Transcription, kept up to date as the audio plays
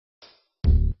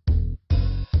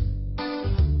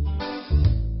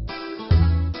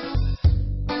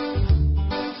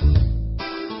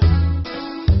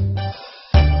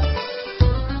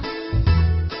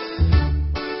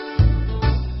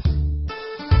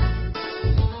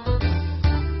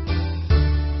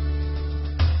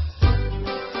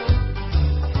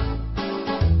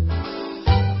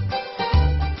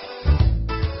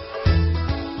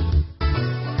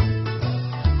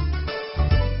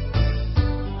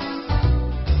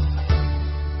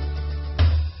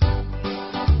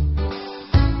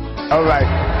All right.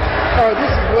 All right, this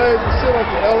is Blaze. We sit at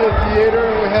the LA Theater,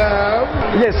 and we have...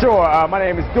 Yeah, sure. My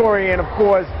name is Dorian, of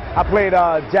course. I played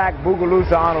Jack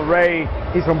Boogaloose Honore.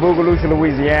 He's from Boogaloose,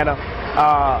 Louisiana.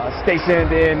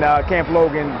 Stationed in Camp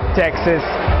Logan, Texas,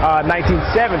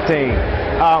 1917.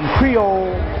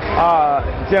 Creole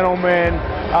gentleman.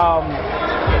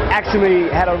 Actually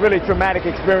had a really traumatic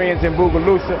experience in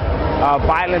Boogaloose.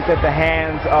 Violence at the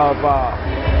hands of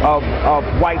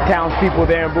white townspeople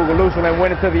there in Boogaloose, and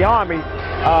went into the army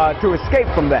to escape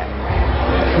from that.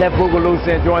 Left Boogaloose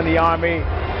and joined the army,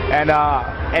 and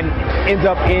ends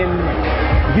up in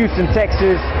Houston,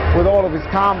 Texas, with all of his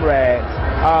comrades,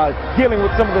 dealing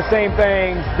with some of the same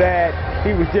things that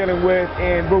he was dealing with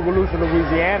in Boogaloose,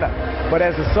 Louisiana, but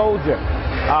as a soldier.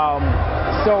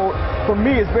 So for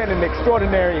me, it's been an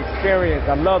extraordinary experience.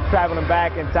 I love traveling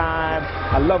back in time.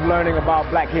 I love learning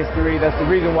about black history. That's the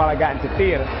reason why I got into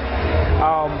theater.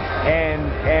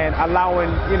 And allowing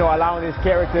this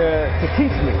character to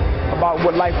teach me about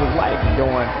what life was like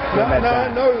during that time. Now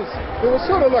I noticed there was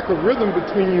sort of like a rhythm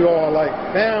between you all, like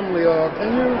family.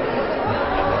 Can you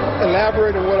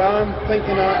elaborate on what I'm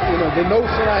thinking of, the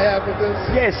notion I have of this?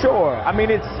 Yeah, sure. I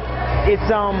mean,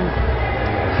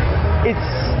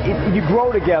 you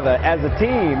grow together as a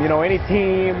team, any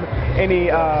team, any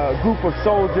group of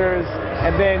soldiers,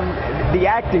 and then the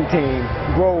acting team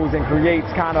grows and creates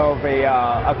kind of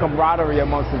a camaraderie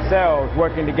amongst themselves,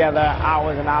 working together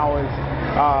hours and hours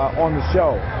on the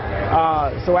show.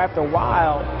 So after a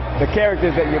while, the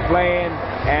characters that you're playing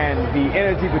and the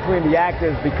energy between the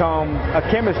actors become a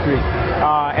chemistry,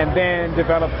 and then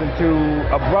develops into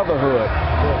a brotherhood.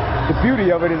 The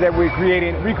beauty of it is that we're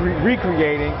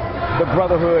recreating the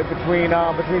brotherhood between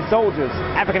soldiers,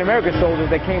 African-American soldiers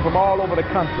that came from all over the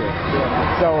country.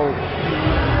 So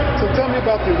tell me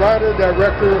about the writer,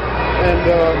 director, and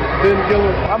Ben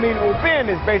Guillory. I mean, well, Ben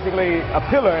is basically a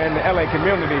pillar in the LA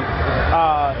community.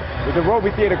 The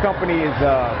Robey Theater Company is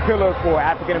a pillar for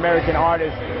African-American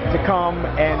artists to come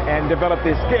and develop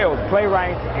their skills,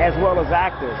 playwrights as well as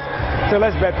actors.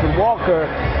 Celeste Bedford Walker,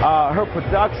 her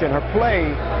production, her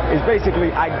play is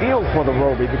basically ideal for the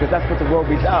Robey, because that's what the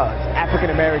Robey does.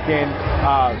 African-American,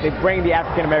 they bring the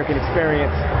African-American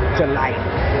experience to life,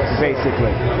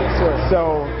 basically.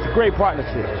 So it's a great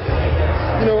partnership.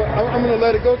 I'm going to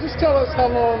let it go. Just tell us how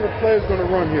long the play is going to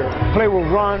run here. The play will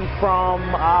run from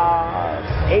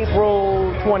April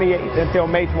 28th until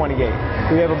May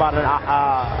 28th. We have about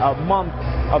a month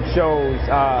of shows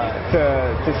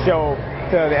to show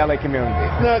to the LA community.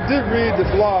 Now, I did read the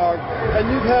blog, and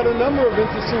you've had a number of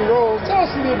interesting roles. Tell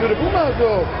us a little bit. We might as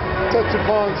well touch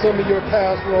upon some of your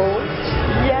past roles.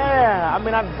 Yeah, I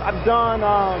mean, I've done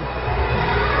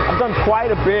quite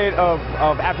a bit of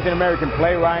African American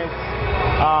playwrights.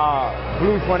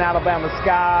 Blues for an Alabama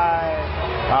Sky.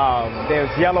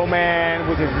 There's Yellow Man,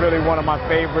 which is really one of my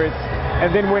favorites.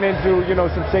 And then went into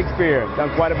some Shakespeare. Done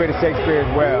quite a bit of Shakespeare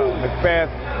as well. Macbeth,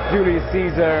 Julius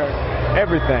Caesar,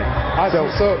 everything.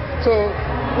 So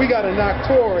we got an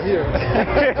actor here.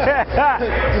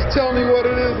 Just tell me what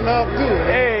it is and I'll do it.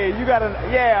 Hey, you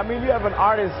have an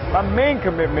artist. My main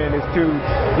commitment is to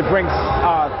bring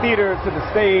theater to the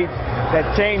stage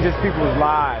that changes people's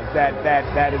lives,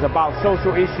 that is about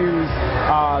social issues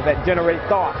that generate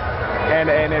thought and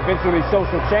eventually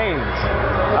social change.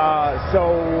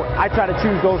 So I try to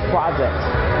choose those projects.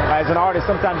 As an artist,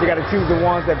 sometimes you got to choose the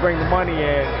ones that bring the money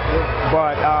in,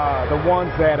 but the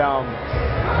ones that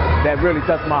really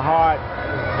touch my heart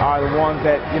are the ones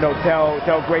that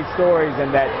tell great stories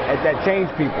and that change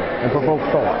people and provoke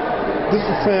thought. This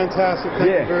is fantastic.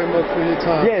 Thank you very much for your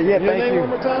time. Yeah, thank you. Your name one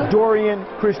more time? Dorian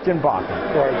Christian Baca.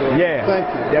 All right, Dorian. Yeah, thank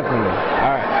you. Definitely.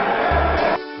 All right.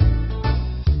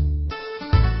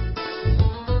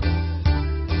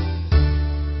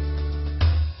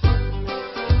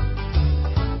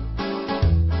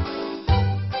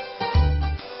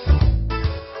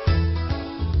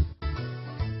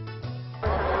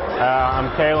 I'm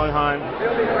Kalen Hunt.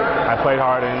 I played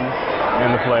Hardin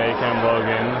in the play Camp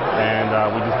Logan, and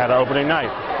we just had our opening night.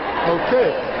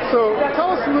 Okay, so tell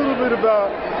us a little bit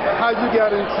about how you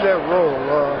got into that role.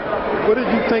 What did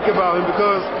you think about him?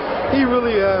 Because he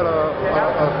really had a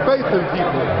faith in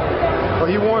people, or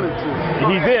he wanted to.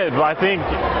 He did, but I think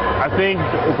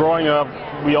growing up,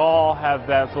 we all have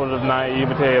that sort of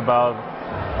naivete about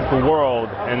the world,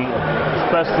 and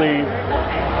especially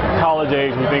college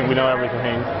age, we think we know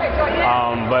everything.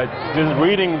 But just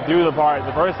reading through the part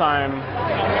the first time,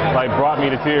 brought me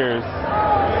to tears.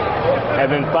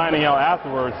 And then finding out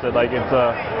afterwards that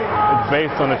it's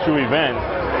based on a true event.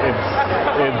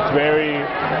 It's very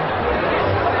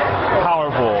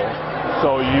powerful.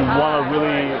 So you want to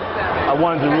I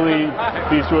wanted to really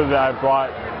be sure that I brought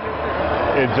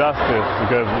it justice,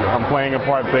 because I'm playing a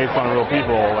part based on real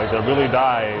people, like that really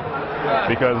died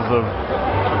because of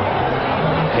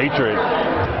hatred.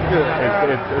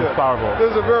 It's powerful.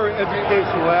 There's a very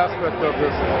educational aspect of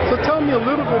this. So tell me a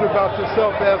little bit about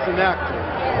yourself as an actor.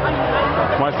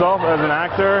 Myself as an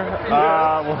actor?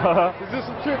 Yes. Is this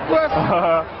a trick question?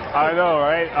 I know,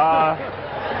 right?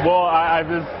 Well,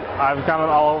 I'm kind of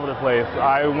all over the place.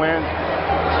 I went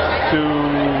to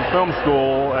film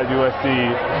school at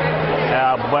USC,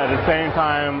 but at the same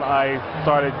time I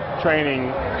started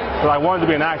training. So I wanted to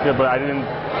be an actor, but I didn't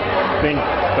think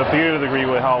the theater degree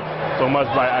would help so much,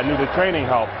 but I knew the training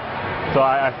helped. So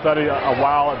I studied a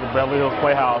while at the Beverly Hills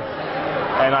Playhouse,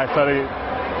 and I studied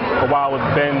a while with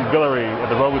Guillory at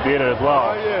the Robey Theater as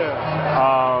well. Oh, yeah.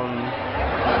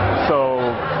 So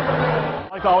I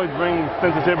like to always bring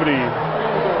sensitivity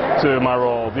to my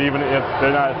roles, even if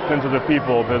they're not sensitive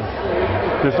people.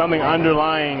 There's something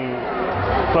underlying,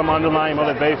 some underlying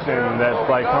motivation that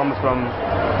like comes from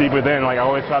deep within. Like I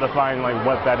always try to find like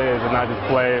what that is, and not just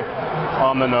play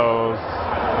on the nose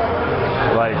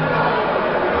like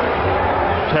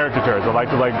caricatures. I like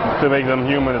to make them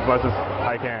human as much as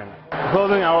I can. In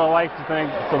closing, I would like to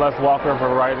thank Celeste Walker for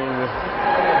writing this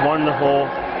wonderful,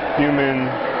 human,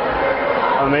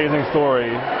 amazing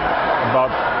story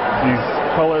about these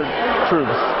colored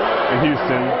troops in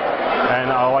Houston.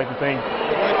 And I would like to thank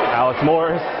Alex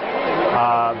Morris,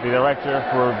 the director,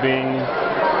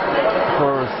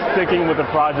 for sticking with the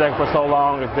project for so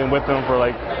long. It's been with them for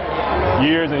like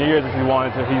years and years.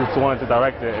 He just wanted to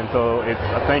direct it, and so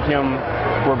I thank him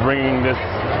for bringing this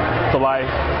to life.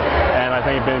 And I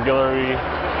thank Ben Guillory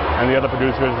and the other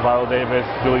producers, Viola,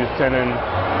 Julius, Tennon,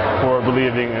 for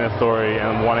believing in the story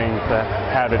and wanting to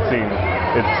have it seen.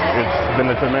 It's been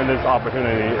a tremendous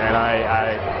opportunity, and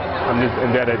I'm just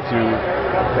indebted to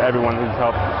everyone who's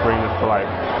helped bring this to life.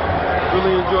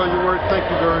 Really enjoy your work. Thank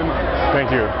you very much.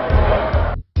 Thank you.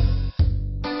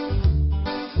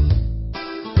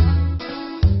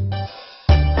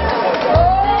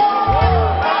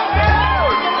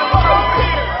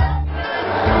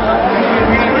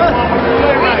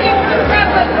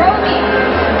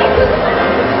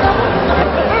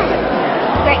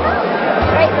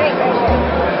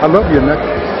 I love your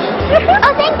necklace.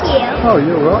 Oh, thank you. Oh,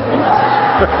 you're welcome.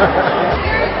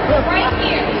 Right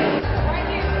here.